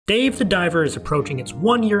Dave the Diver is approaching its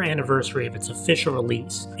 1-year anniversary of its official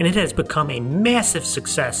release, and it has become a massive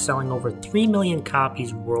success, selling over 3 million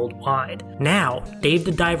copies worldwide. Now, Dave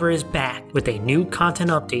the Diver is back with a new content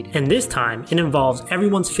update, and this time it involves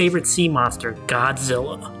everyone's favorite sea monster,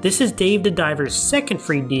 Godzilla. This is Dave the Diver's second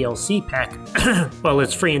free DLC pack. Well,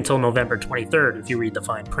 it's free until November 23rd if you read the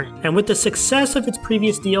fine print. And with the success of its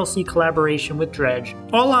previous DLC collaboration with Dredge,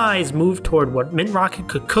 all eyes move toward what Mint Rocket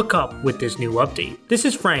could cook up with this new update. This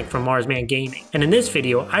is Frank from Marsman Gaming, and in this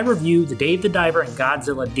video I review the Dave the Diver and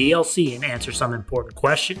Godzilla DLC and answer some important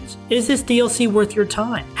questions. Is this DLC worth your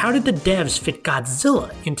time? How did the devs fit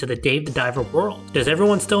Godzilla into the Dave the Diver world? Does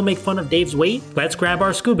everyone still make fun of Dave's weight? Let's grab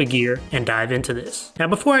our scuba gear and dive into this. Now,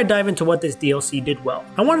 before I dive into what this DLC did well,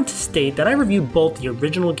 I wanted to state that I reviewed both the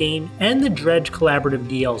original game and the Dredge collaborative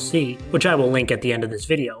DLC, which I will link at the end of this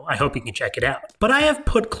video. I hope you can check it out. But I have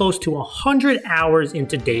put close to 100 hours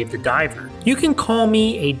into Dave the Diver. You can call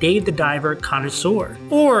me a Dave the Diver connoisseur,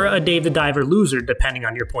 or a Dave the Diver loser depending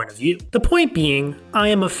on your point of view. The point being, I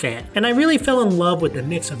am a fan, and I really fell in love with the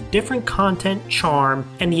mix of different content, charm,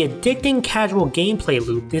 and the addicting casual gameplay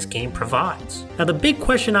loop this game provides. Now, the big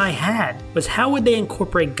question I had was how would they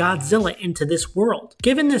incorporate Godzilla into this world,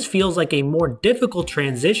 given this feels like a more difficult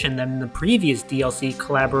transition than the previous DLC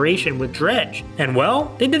collaboration with Dredge. And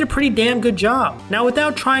well, they did a pretty damn good job. Now,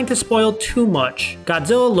 without trying to spoil too much,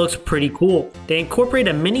 Godzilla looks pretty cool. They incorporate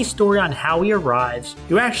a mini story on how he arrives.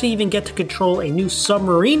 You actually even get to control a new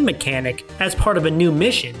submarine mechanic as part of a new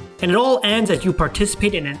mission. And it all ends as you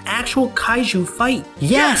participate in an actual kaiju fight.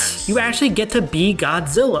 Yes! You actually get to be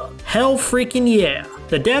Godzilla. Hell freaking yeah!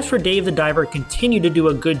 The devs for Dave the Diver continue to do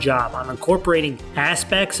a good job on incorporating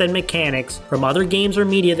aspects and mechanics from other games or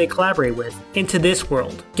media they collaborate with into this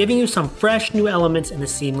world, giving you some fresh new elements and a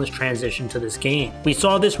seamless transition to this game. We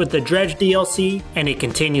saw this with the Dredge DLC, and it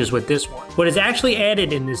continues with this one. What is actually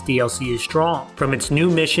added in this DLC is strong, from its new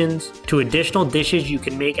missions, to additional dishes you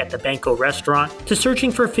can make at the Benko restaurant, to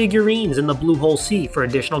searching for figurines in the Blue Hole Sea for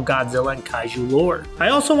additional Godzilla and Kaiju lore. I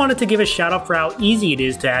also wanted to give a shout out for how easy it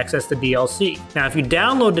is to access the DLC. Now, if you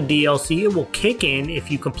download the DLC, it will kick in if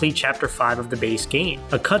you complete Chapter 5 of the base game.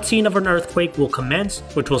 A cutscene of an earthquake will commence,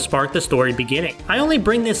 which will spark the story beginning. I only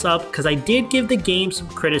bring this up because I did give the game some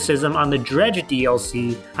criticism on the Dredge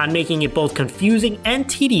DLC on making it both confusing and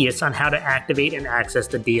tedious on how to activate and access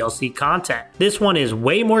the DLC content. This one is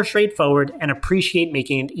way more straightforward and appreciate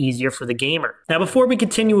making it easier for the gamer. Now, before we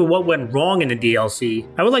continue with what went wrong in the DLC,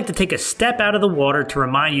 I would like to take a step out of the water to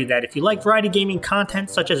remind you that if you like variety gaming content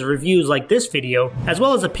such as reviews like this video, as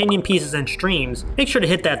well as opinion pieces and streams, make sure to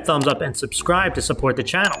hit that thumbs up and subscribe to support the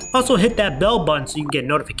channel. Also hit that bell button so you can get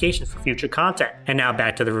notifications for future content. And now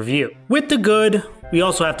back to the review. With the good, we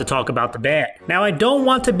also have to talk about the bad. Now, I don't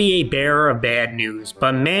want to be a bearer of bad news,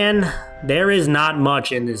 but man, there is not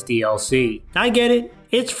much in this DLC. I get it.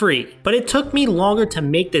 It's free, but it took me longer to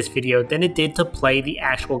make this video than it did to play the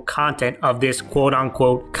actual content of this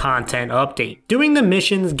quote-unquote content update. Doing the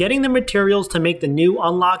missions, getting the materials to make the new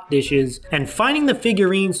unlocked dishes, and finding the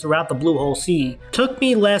figurines throughout the Blue Hole Sea took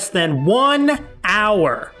me less than 1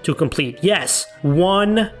 hour to complete. Yes,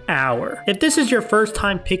 1 hour. If this is your first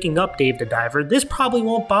time picking up Dave the Diver, this probably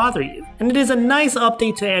won't bother you, and it is a nice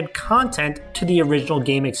update to add content to the original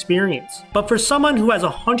game experience. But for someone who has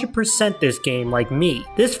 100% this game like me,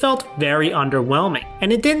 this felt very underwhelming,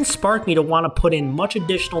 and it didn't spark me to want to put in much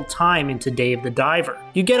additional time into Dave the Diver.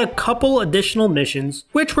 You get a couple additional missions,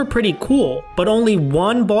 which were pretty cool, but only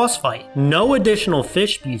one boss fight. No additional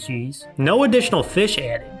fish species, no additional fish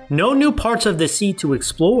added, no new parts of the sea to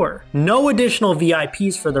explore, no additional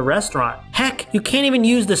VIPs for the restaurant. Heck, you can't even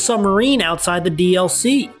use the submarine outside the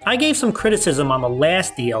DLC. I gave some criticism on the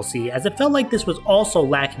last DLC as it felt like this was also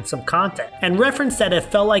lacking some content, and referenced that it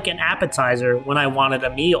felt like an appetizer when I wanted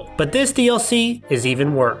a meal. But this DLC is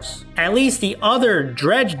even worse. At least the other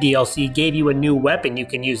Dredge DLC gave you a new weapon you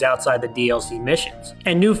can use outside the DLC missions,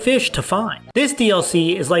 and new fish to find. This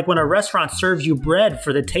DLC is like when a restaurant serves you bread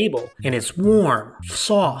for the table, and it's warm,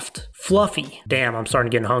 soft, fluffy. Damn, I'm starting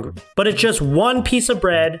to get hungry. But it's just one piece of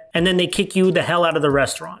bread, and then they kick you the hell out of the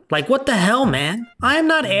restaurant. Like, what the hell, man? I am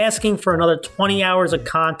not asking for another 20 hours of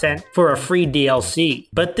content for a free DLC,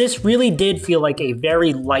 but this really did feel like a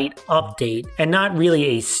very light update, and not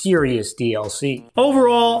really a serious DLC.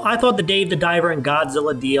 Overall, I thought the Dave the Diver and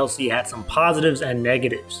Godzilla DLC had some positives and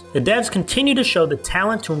negatives. The devs continue to show the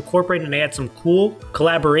talent to incorporate and add some cool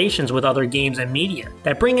collaborations with other games and media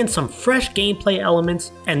that bring in some fresh gameplay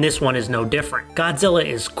elements, and this one one is no different. Godzilla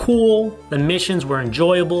is cool, the missions were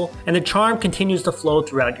enjoyable, and the charm continues to flow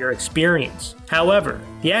throughout your experience. However,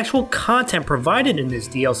 the actual content provided in this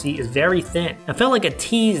DLC is very thin and felt like a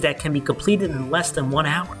tease that can be completed in less than 1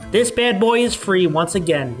 hour. This bad boy is free once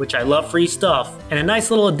again, which I love free stuff, and a nice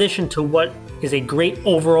little addition to what is a great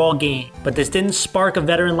overall game, but this didn't spark a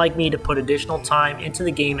veteran like me to put additional time into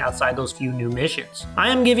the game outside those few new missions. I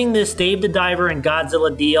am giving this Dave the Diver and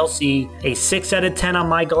Godzilla DLC a 6 out of 10 on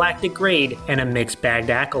my galactic grade and a mixed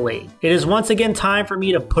bagged accolade. It is once again time for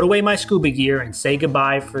me to put away my scuba gear and say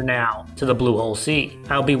goodbye for now to the Blue Hole Sea.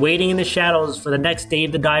 I'll be waiting in the shadows for the next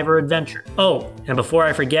Dave the Diver adventure. Oh, and before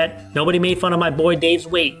I forget, nobody made fun of my boy Dave's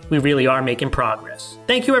weight. We really are making progress.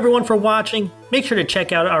 Thank you everyone for watching. Make sure to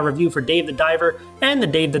check out our review for Dave the Diver and the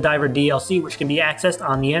Dave the Diver DLC, which can be accessed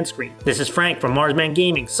on the end screen. This is Frank from Marsman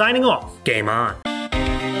Gaming, signing off. Game on.